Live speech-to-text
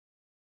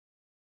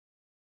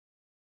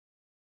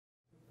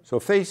So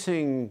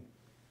facing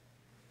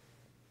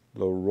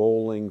the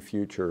rolling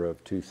future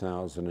of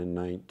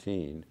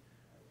 2019,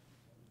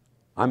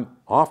 I'm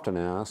often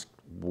asked,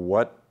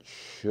 what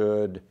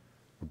should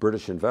a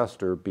British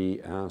investor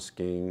be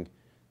asking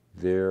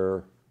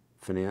their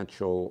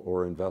financial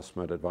or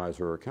investment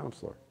advisor or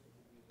counselor?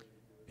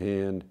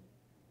 And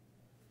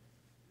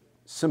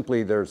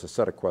simply, there's a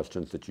set of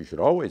questions that you should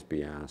always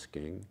be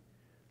asking,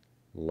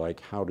 like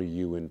how do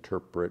you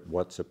interpret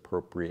what's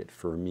appropriate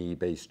for me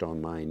based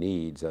on my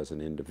needs as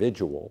an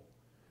individual,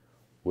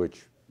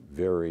 which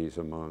varies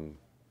among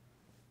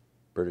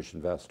British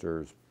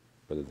investors,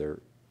 whether they're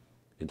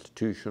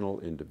institutional,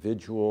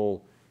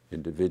 individual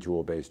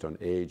based on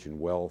age and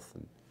wealth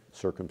and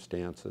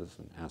circumstances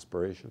and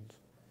aspirations.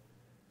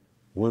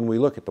 When we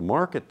look at the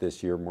market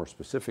this year, more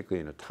specifically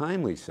in a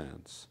timely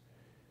sense,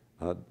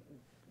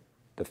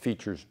 the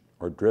features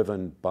are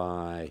driven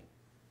by,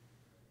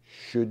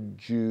 should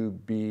you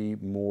be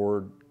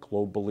more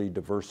globally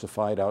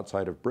diversified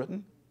outside of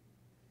Britain?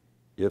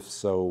 If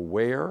so,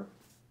 where?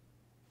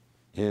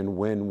 And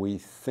when we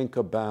think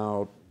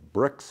about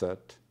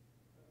Brexit,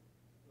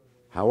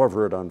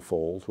 however it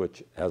unfolds,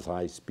 which as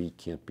I speak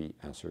can't be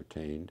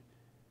ascertained,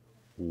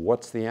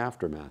 what's the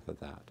aftermath of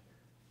that?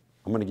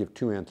 I'm going to give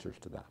two answers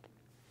to that.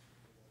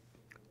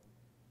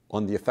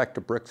 On the effect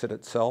of Brexit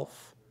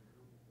itself,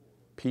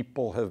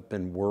 people have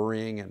been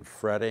worrying and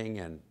fretting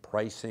and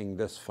pricing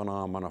this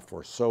phenomena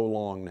for so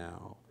long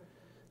now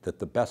that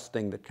the best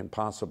thing that can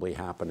possibly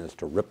happen is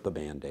to rip the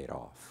Band-Aid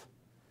off.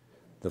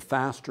 The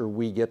faster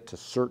we get to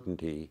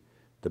certainty,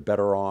 the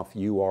better off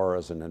you are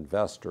as an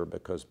investor,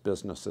 because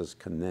businesses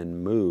can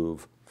then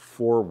move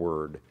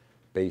forward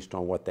based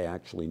on what they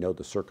actually know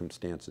the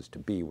circumstances to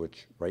be,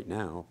 which right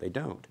now they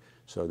don't.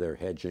 So they're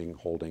hedging,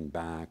 holding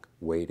back,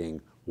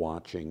 waiting,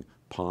 watching,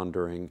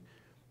 pondering.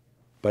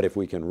 But if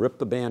we can rip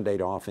the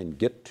Band-Aid off and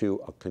get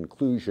to a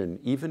conclusion,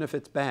 even if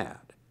it's bad,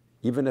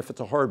 even if it's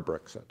a hard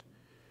Brexit,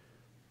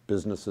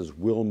 businesses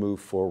will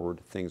move forward,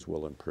 things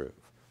will improve.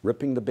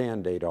 Ripping the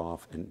Band-Aid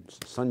off and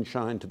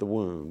sunshine to the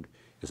wound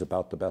is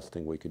about the best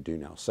thing we could do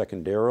now.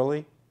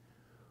 Secondarily,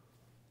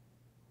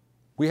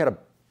 we had a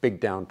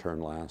big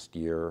downturn last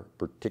year,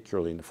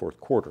 particularly in the fourth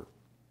quarter.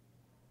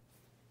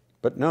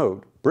 But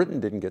note, Britain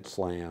didn't get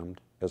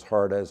slammed as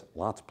hard as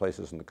lots of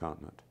places in the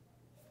continent,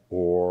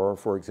 or,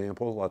 for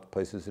example, lots of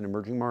places in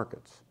emerging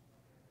markets.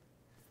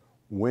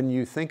 When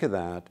you think of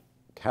that,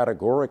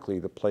 categorically,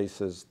 the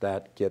places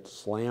that get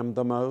slammed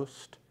the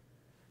most,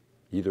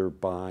 either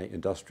by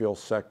industrial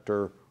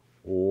sector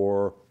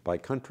or by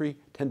country,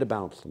 tend to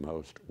bounce the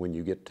most when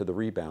you get to the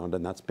rebound,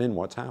 and that's been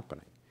what's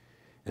happening.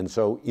 And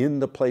so in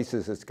the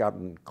places it's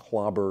gotten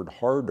clobbered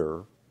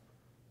harder,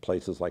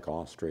 places like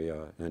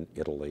Austria and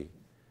Italy,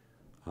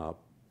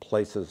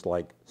 places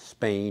like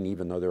Spain,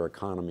 even though their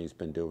economy's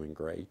been doing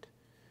great,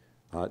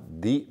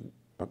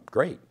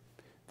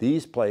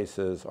 these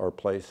places are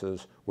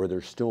places where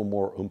there's still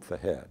more oomph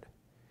ahead.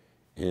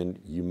 And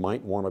you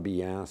might want to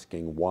be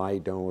asking, why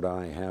don't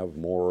I have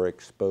more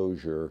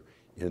exposure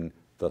in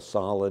the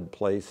solid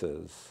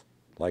places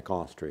like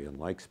Austria and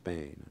like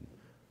Spain and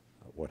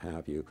what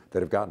have you,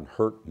 that have gotten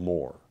hurt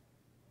more?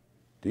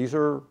 These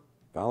are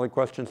valid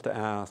questions to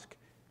ask,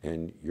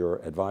 and your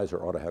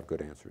advisor ought to have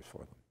good answers for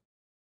them.